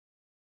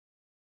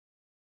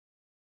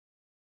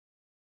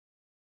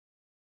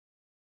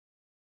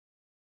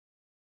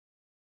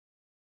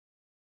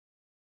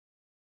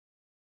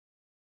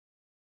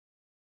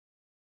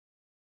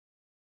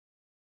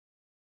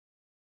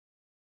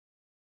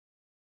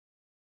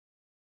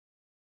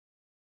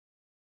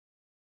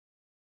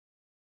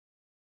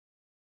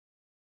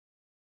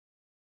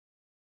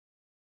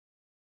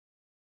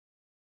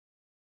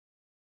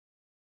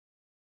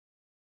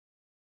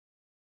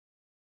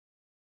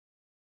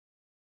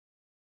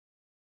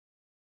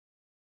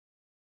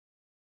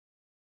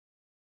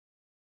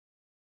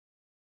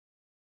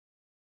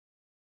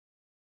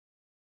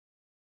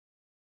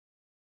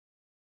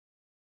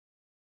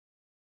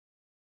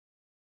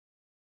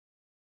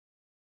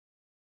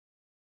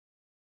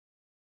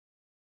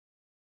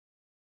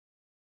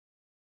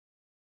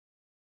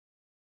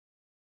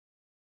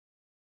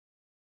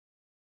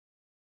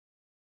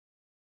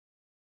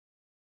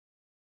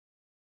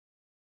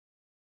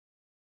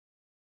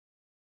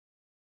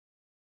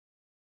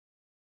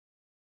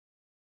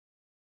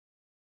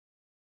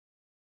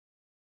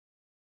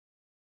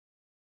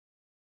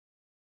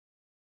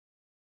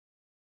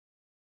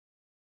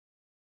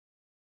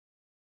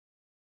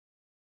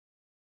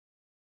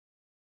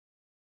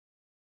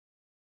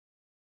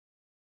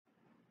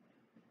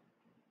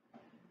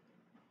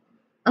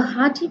A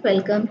hearty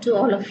welcome to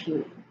all of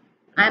you.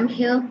 I'm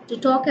here to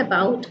talk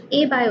about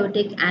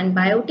abiotic and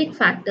biotic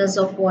factors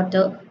of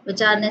water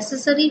which are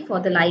necessary for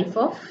the life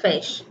of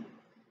fish.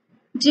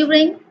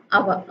 During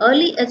our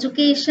early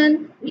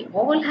education, we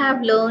all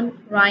have learned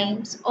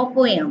rhymes or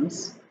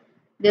poems.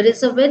 There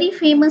is a very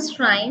famous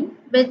rhyme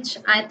which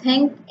I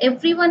think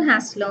everyone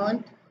has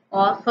learned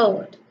or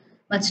heard.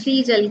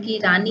 मछली जल की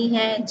रानी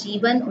है,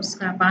 जीवन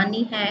उसका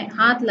पानी है,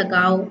 हाथ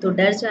लगाओ तो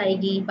डर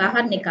जाएगी,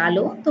 बाहर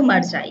निकालो तो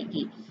मर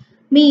जाएगी.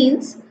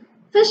 Means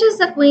fish is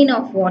the queen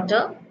of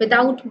water.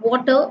 Without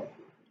water,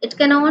 it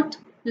cannot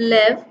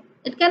live,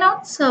 it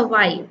cannot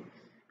survive,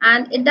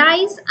 and it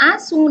dies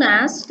as soon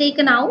as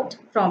taken out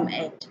from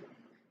it.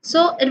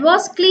 So it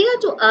was clear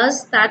to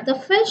us that the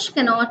fish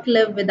cannot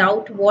live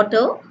without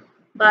water,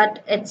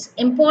 but it's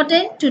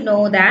important to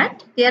know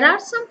that there are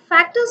some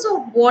factors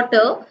of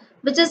water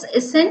which is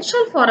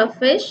essential for a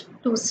fish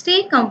to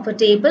stay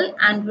comfortable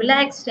and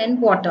relaxed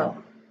in water.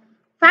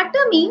 Factor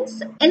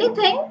means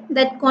anything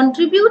that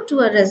contribute to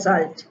a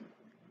result.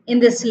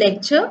 In this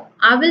lecture,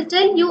 I will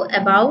tell you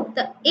about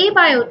the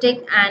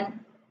abiotic and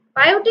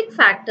biotic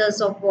factors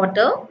of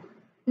water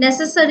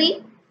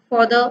necessary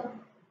for the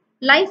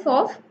life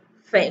of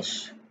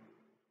fish.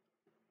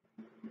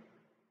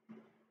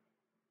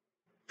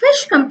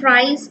 Fish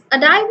comprise a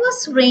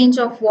diverse range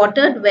of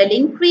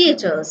water-dwelling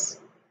creatures.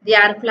 They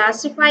are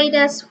classified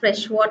as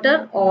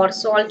freshwater or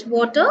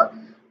saltwater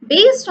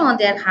based on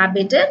their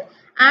habitat,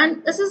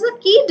 and this is a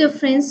key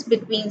difference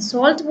between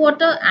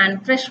saltwater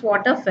and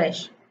freshwater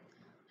fish.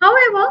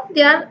 However,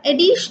 there are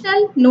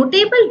additional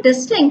notable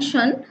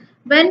distinction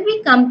when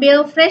we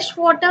compare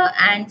freshwater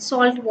and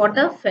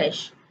saltwater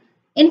fish.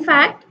 In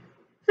fact,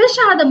 fish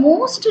are the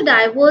most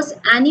diverse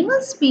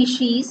animal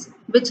species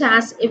which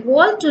has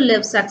evolved to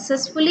live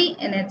successfully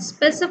in its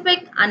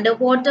specific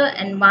underwater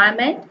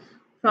environment,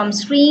 from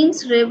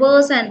streams,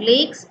 rivers and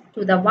lakes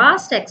to the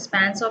vast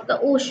expanse of the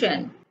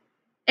ocean.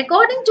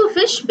 According to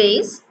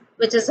FishBase,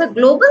 which is a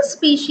global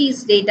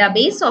species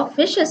database of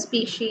fish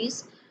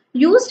species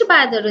used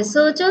by the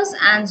researchers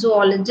and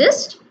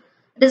zoologists,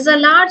 it is the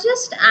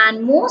largest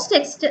and most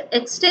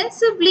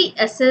extensively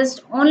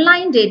assessed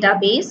online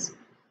database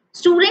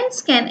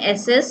students can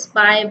access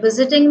by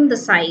visiting the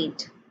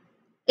site.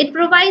 It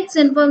provides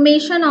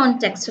information on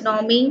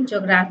taxonomy,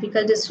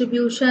 geographical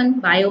distribution,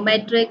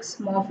 biometrics,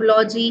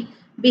 morphology,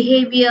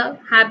 behavior,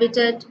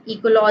 habitat,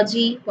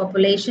 ecology,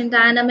 population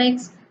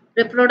dynamics,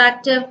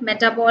 reproductive,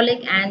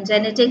 metabolic, and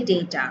genetic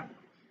data.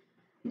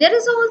 There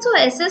is also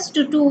access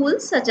to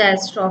tools such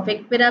as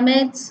trophic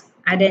pyramids,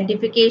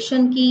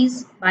 identification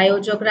keys,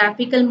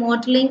 biogeographical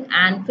modeling,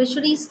 and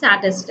fishery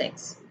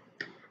statistics.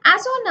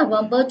 As on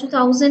November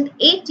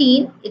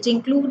 2018, it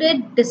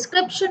included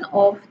description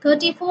of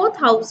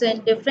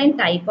 34,000 different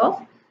type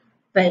of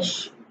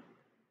fish.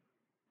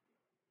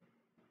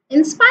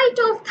 In spite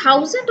of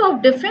thousands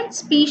of different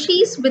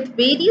species with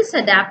various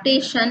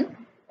adaptation,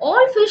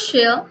 all fish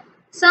share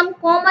some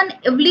common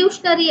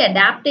evolutionary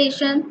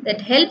adaptation that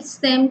helps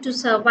them to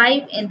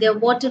survive in their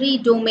watery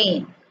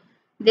domain.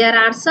 There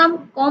are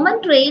some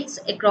common traits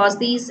across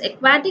these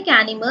aquatic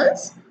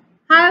animals.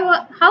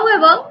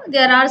 However,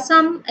 there are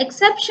some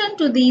exceptions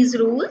to these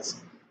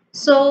rules.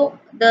 So,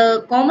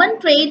 the common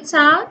traits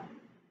are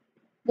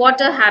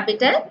water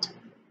habitat.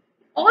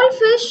 All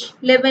fish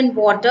live in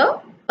water,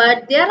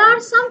 but there are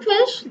some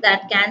fish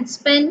that can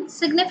spend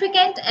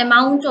significant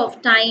amount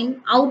of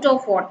time out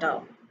of water.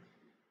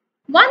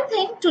 One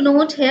thing to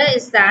note here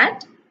is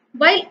that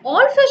while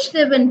all fish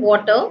live in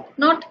water,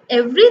 not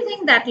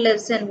everything that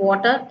lives in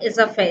water is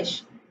a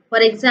fish. For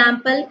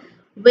example,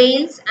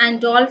 whales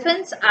and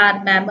dolphins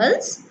are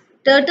mammals.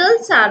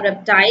 Turtles are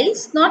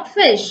reptiles, not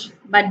fish,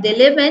 but they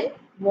live in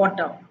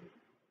water.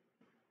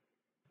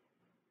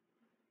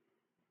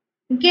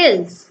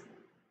 Gills.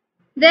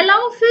 They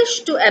allow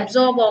fish to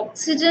absorb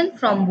oxygen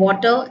from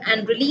water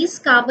and release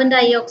carbon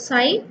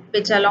dioxide,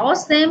 which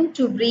allows them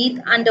to breathe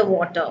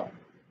underwater.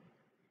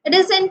 It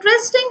is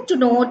interesting to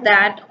note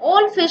that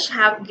all fish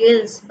have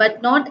gills,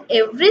 but not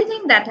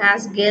everything that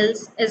has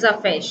gills is a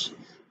fish.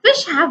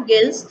 Fish have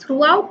gills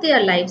throughout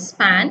their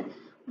lifespan,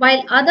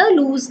 while others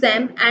lose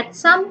them at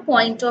some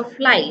point of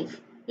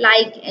life,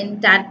 like in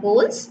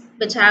tadpoles,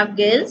 which have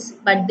gills,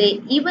 but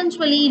they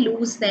eventually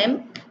lose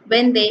them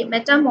when they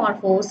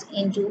metamorphose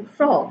into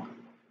frog.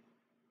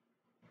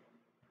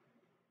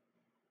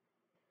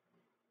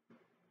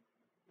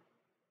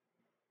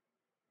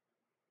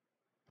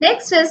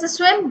 Next is the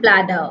swim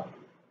bladder.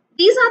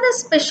 These are the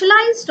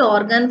specialized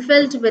organ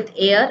filled with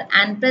air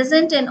and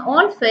present in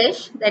all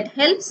fish that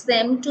helps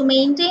them to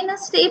maintain a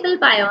stable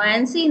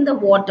buoyancy in the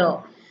water.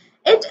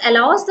 It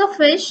allows the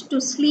fish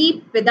to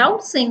sleep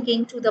without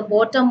sinking to the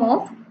bottom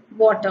of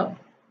water.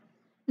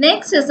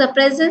 Next is the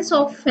presence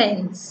of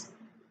fins.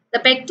 The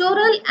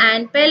pectoral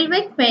and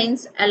pelvic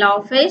fins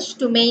allow fish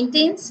to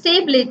maintain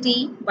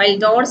stability, while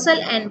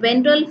dorsal and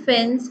ventral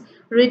fins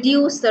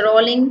reduce the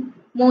rolling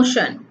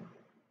motion.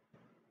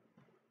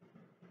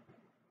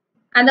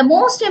 And the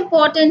most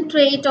important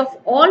trait of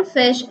all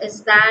fish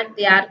is that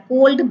they are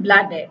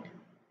cold-blooded.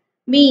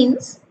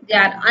 means they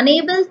are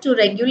unable to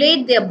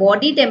regulate their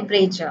body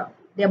temperature.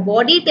 Their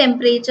body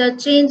temperature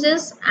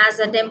changes as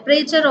the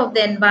temperature of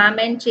the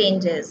environment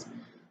changes.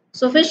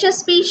 So fish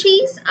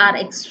species are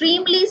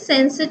extremely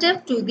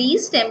sensitive to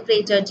these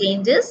temperature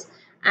changes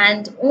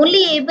and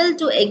only able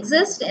to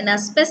exist in a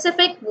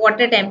specific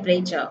water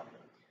temperature.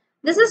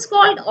 This is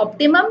called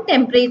optimum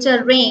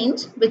temperature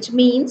range, which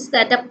means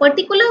that a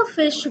particular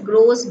fish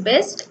grows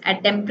best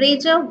at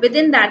temperature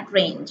within that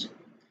range.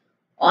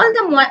 All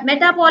the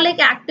metabolic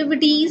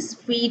activities,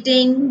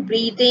 feeding,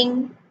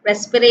 breathing,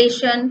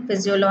 respiration,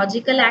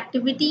 physiological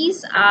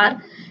activities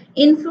are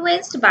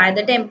influenced by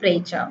the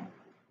temperature.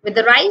 With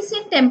the rise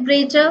in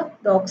temperature,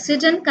 the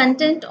oxygen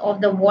content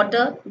of the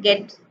water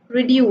gets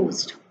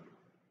reduced.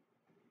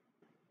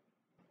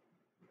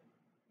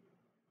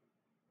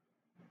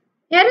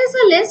 Here is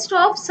a list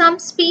of some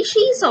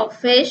species of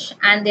fish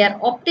and their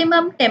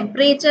optimum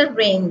temperature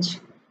range.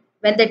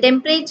 When the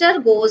temperature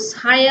goes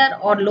higher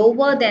or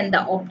lower than the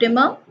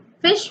optimum,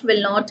 fish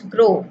will not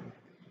grow.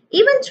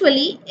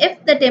 Eventually,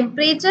 if the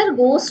temperature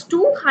goes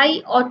too high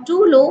or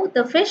too low,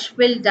 the fish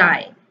will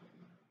die.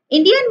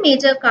 Indian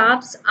major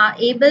carps are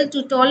able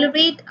to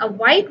tolerate a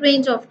wide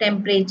range of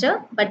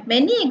temperature, but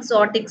many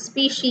exotic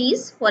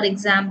species, for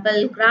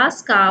example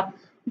grass carp,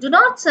 do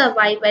not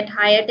survive at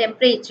higher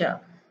temperature.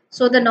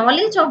 So the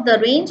knowledge of the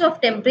range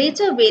of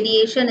temperature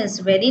variation is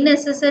very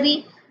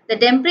necessary. The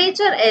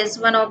temperature is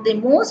one of the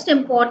most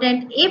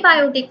important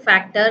abiotic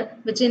factor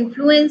which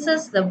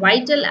influences the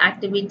vital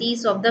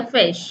activities of the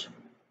fish.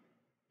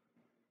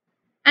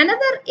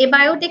 Another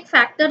abiotic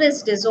factor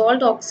is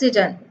dissolved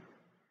oxygen.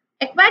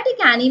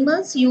 Aquatic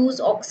animals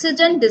use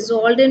oxygen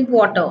dissolved in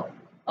water.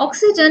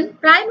 Oxygen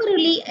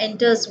primarily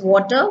enters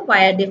water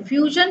via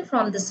diffusion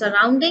from the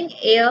surrounding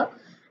air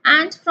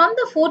and from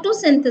the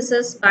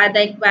photosynthesis by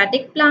the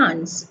aquatic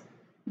plants.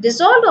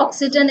 Dissolved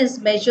oxygen is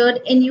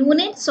measured in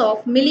units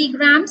of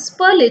milligrams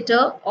per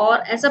liter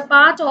or as a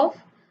part of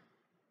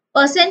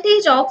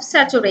percentage of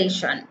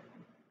saturation.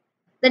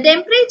 The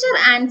temperature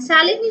and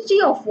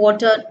salinity of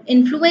water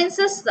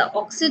influences the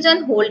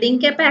oxygen holding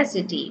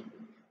capacity.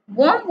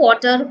 Warm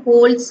water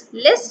holds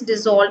less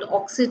dissolved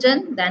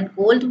oxygen than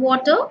cold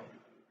water.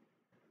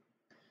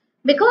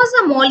 Because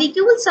the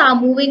molecules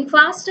are moving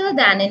faster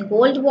than in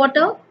cold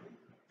water,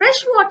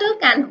 fresh water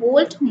can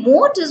hold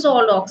more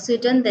dissolved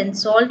oxygen than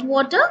salt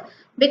water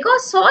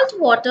because salt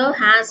water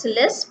has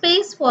less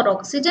space for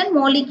oxygen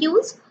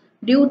molecules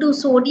due to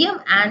sodium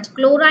and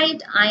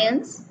chloride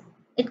ions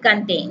it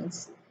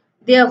contains.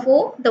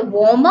 Therefore, the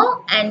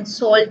warmer and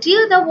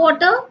saltier the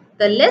water,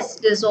 the less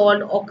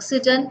dissolved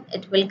oxygen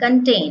it will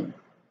contain.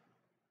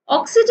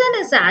 Oxygen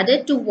is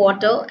added to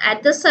water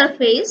at the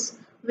surface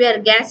where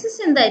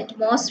gases in the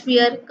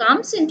atmosphere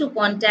comes into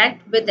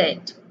contact with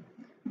it.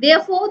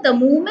 Therefore, the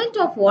movement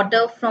of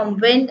water from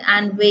wind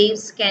and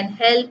waves can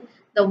help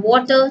the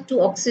water to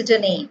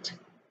oxygenate.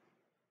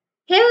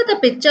 Here the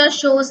picture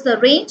shows the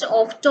range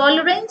of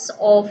tolerance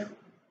of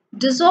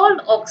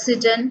dissolved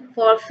oxygen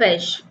for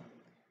fish.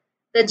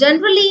 The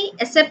generally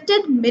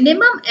accepted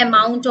minimum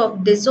amount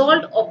of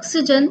dissolved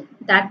oxygen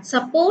that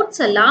supports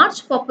a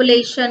large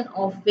population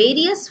of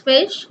various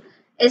fish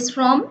is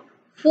from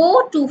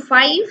 4 to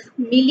 5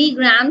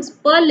 milligrams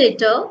per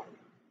liter,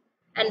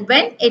 and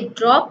when it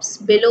drops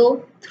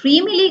below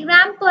 3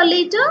 milligram per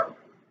liter,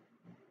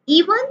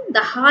 even the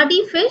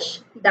hardy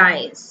fish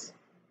dies.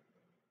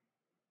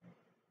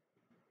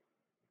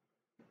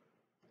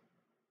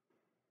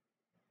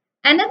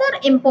 Another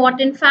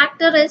important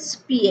factor is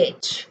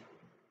pH,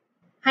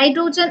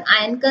 hydrogen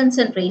ion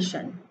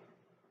concentration.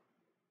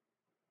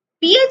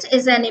 pH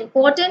is an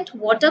important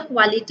water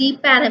quality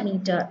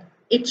parameter.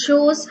 It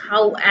shows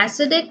how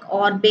acidic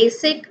or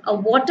basic a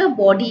water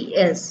body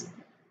is.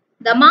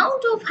 The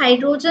amount of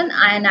hydrogen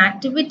ion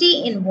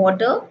activity in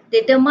water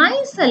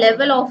determines the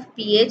level of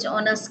pH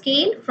on a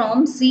scale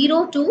from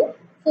 0 to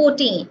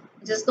 14,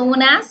 which is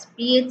known as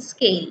pH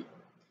scale.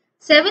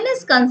 7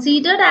 is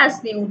considered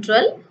as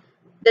neutral.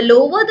 The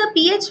lower the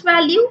pH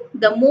value,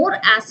 the more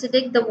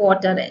acidic the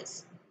water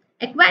is.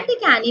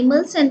 Aquatic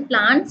animals and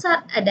plants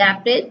are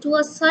adapted to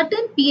a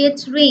certain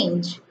pH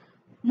range.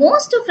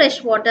 Most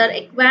freshwater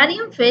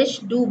aquarium fish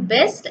do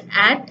best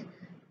at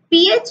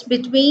pH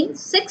between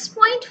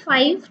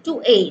 6.5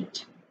 to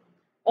 8,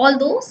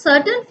 although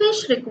certain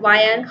fish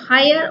require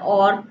higher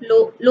or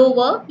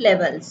lower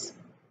levels.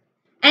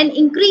 An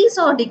increase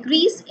or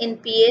decrease in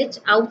pH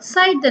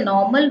outside the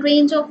normal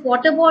range of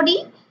water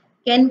body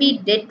can be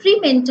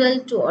detrimental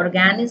to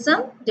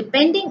organisms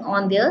depending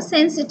on their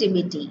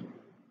sensitivity.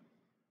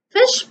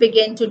 Fish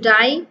begin to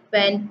die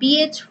when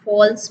pH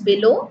falls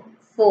below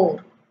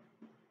 4.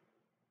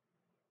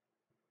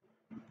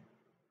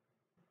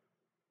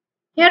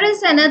 Here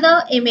is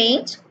another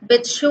image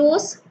which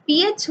shows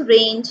pH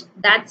range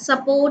that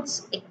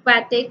supports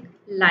aquatic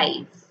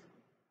life.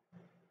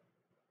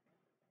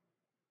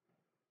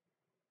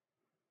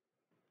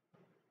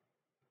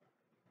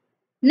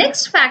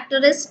 Next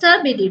factor is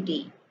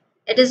turbidity.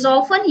 It is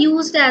often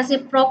used as a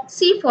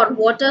proxy for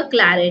water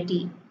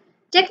clarity.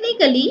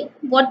 Technically,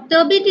 what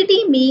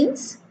turbidity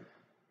means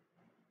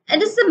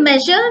It is to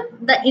measure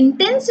the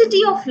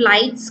intensity of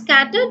light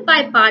scattered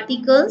by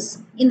particles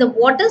in the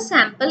water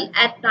sample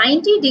at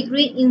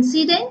 90-degree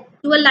incident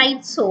to a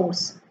light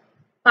source.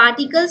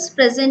 Particles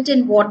present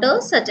in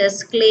water such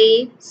as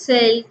clay,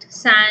 silt,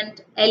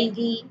 sand,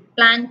 algae,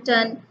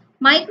 plankton,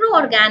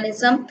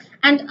 microorganism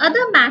and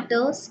other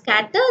matter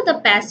scatter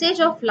the passage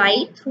of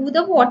light through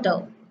the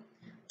water.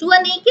 To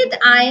a naked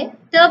eye,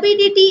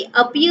 turbidity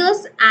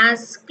appears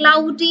as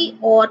cloudy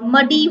or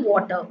muddy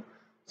water.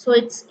 So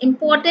it's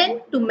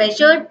important to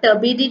measure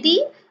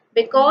turbidity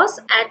because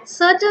at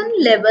certain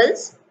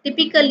levels,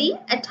 typically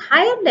at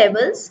higher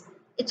levels,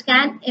 it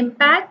can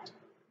impact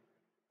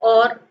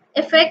or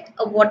affect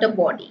a water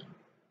body.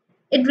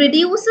 It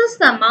reduces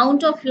the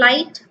amount of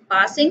light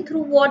passing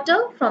through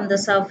water from the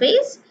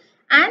surface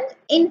and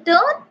in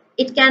turn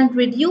it can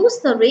reduce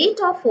the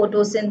rate of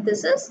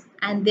photosynthesis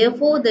and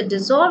therefore the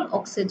dissolved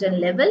oxygen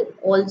level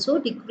also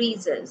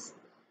decreases.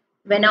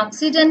 When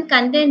oxygen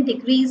content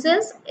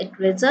decreases, it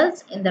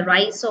results in the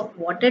rise of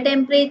water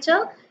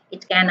temperature.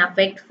 It can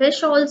affect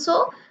fish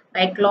also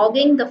by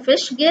clogging the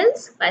fish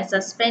gills by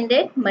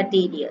suspended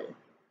material.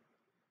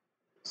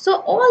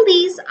 So all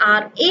these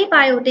are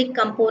abiotic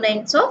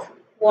components of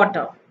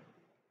water.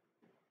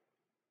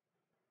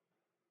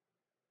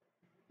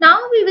 Now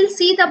we will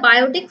see the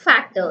biotic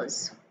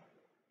factors.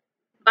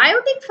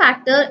 Biotic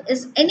factor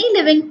is any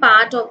living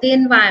part of the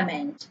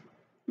environment.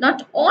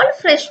 Not all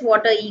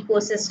freshwater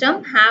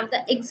ecosystems have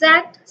the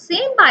exact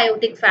same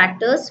biotic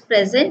factors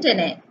present in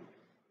it.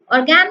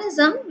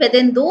 Organisms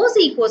within those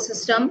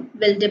ecosystems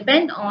will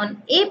depend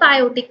on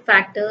abiotic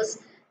factors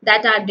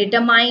that are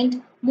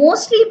determined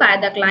mostly by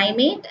the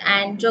climate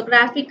and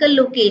geographical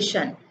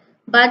location.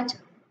 But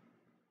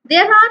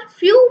there are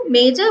few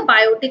major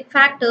biotic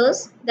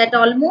factors that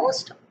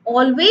almost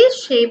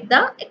always shape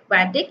the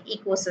aquatic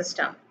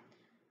ecosystem.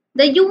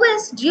 The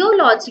US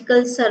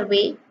Geological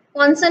Survey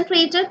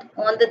concentrated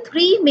on the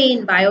three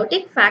main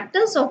biotic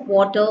factors of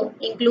water,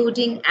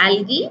 including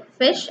algae,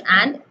 fish,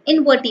 and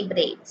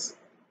invertebrates.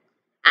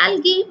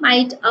 Algae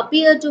might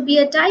appear to be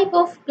a type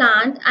of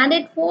plant and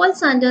it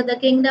falls under the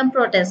kingdom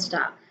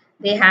Protista.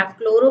 They have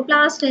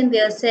chloroplast in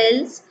their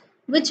cells,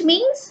 which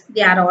means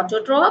they are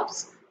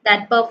autotrophs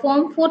that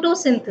perform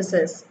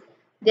photosynthesis.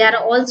 They are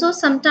also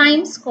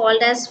sometimes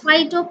called as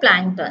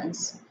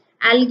phytoplanktons.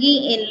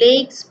 Algae in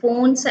lakes,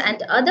 ponds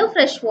and other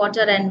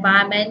freshwater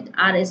environment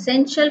are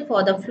essential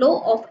for the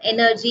flow of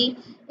energy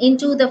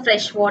into the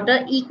freshwater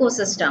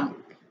ecosystem.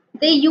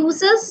 They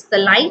uses the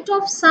light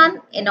of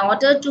sun in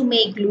order to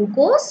make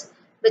glucose,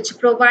 which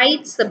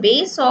provides the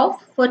base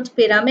of food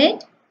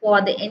pyramid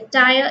for the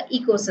entire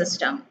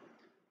ecosystem.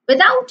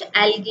 Without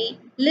algae,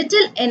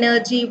 little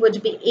energy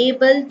would be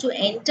able to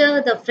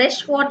enter the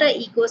freshwater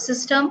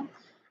ecosystem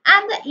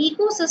and the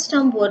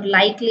ecosystem would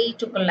likely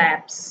to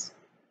collapse.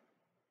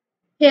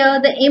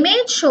 Here the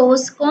image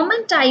shows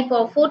common type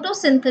of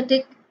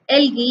photosynthetic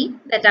algae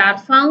that are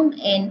found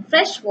in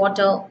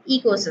freshwater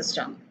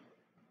ecosystem.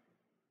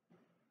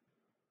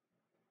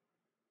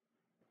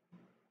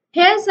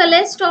 Here's a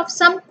list of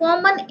some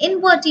common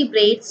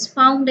invertebrates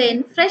found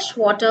in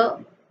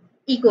freshwater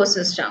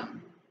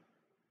ecosystem.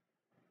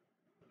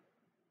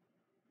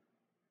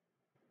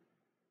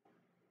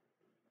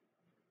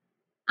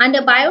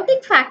 Under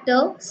biotic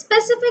factor,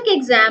 specific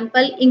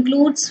example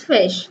includes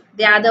fish.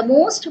 They are the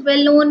most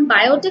well-known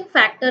biotic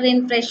factor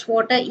in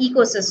freshwater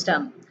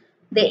ecosystem.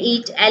 They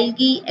eat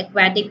algae,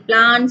 aquatic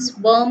plants,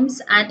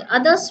 worms and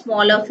other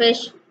smaller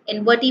fish,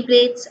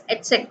 invertebrates,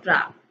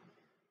 etc.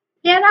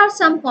 Here are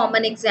some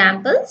common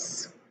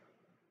examples.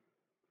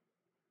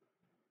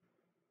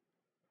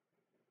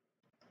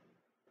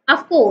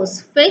 Of course,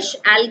 fish,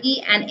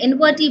 algae and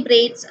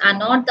invertebrates are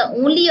not the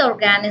only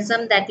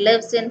organism that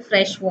lives in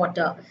fresh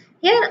water.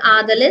 Here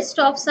are the list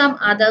of some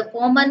other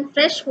common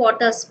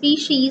freshwater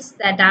species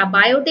that are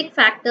biotic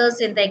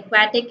factors in the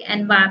aquatic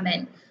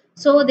environment.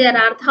 So there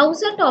are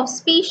thousands of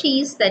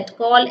species that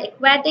call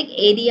aquatic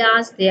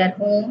areas their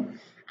home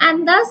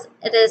and thus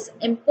it is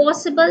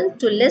impossible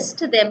to list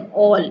them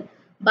all.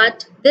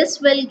 But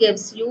this will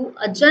gives you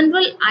a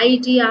general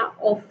idea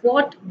of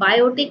what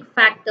biotic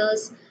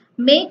factors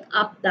make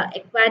up the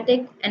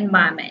aquatic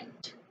environment.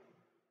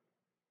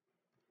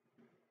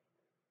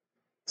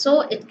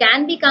 So it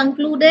can be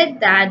concluded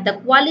that the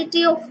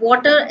quality of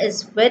water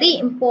is very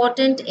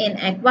important in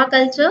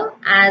aquaculture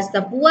as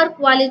the poor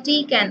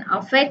quality can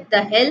affect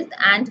the health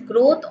and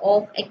growth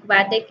of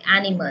aquatic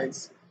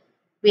animals.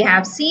 We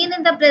have seen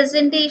in the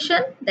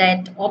presentation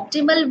that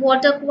optimal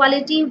water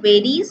quality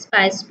varies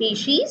by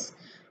species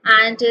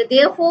and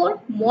therefore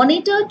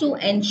monitor to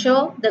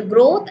ensure the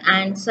growth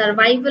and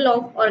survival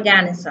of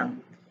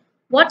organism.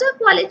 Water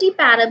quality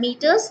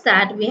parameters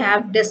that we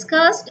have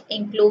discussed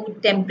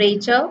include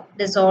temperature,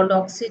 dissolved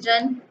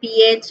oxygen,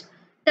 pH,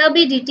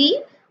 turbidity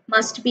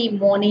must be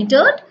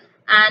monitored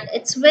and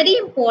it's very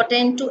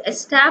important to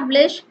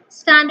establish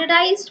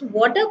standardized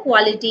water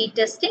quality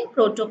testing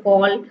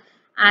protocol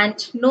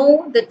and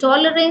know the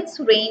tolerance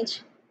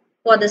range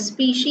for the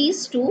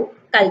species to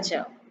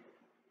culture.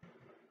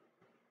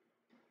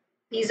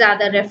 These are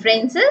the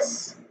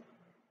references.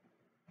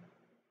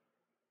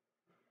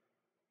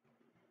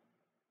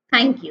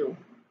 Thank you.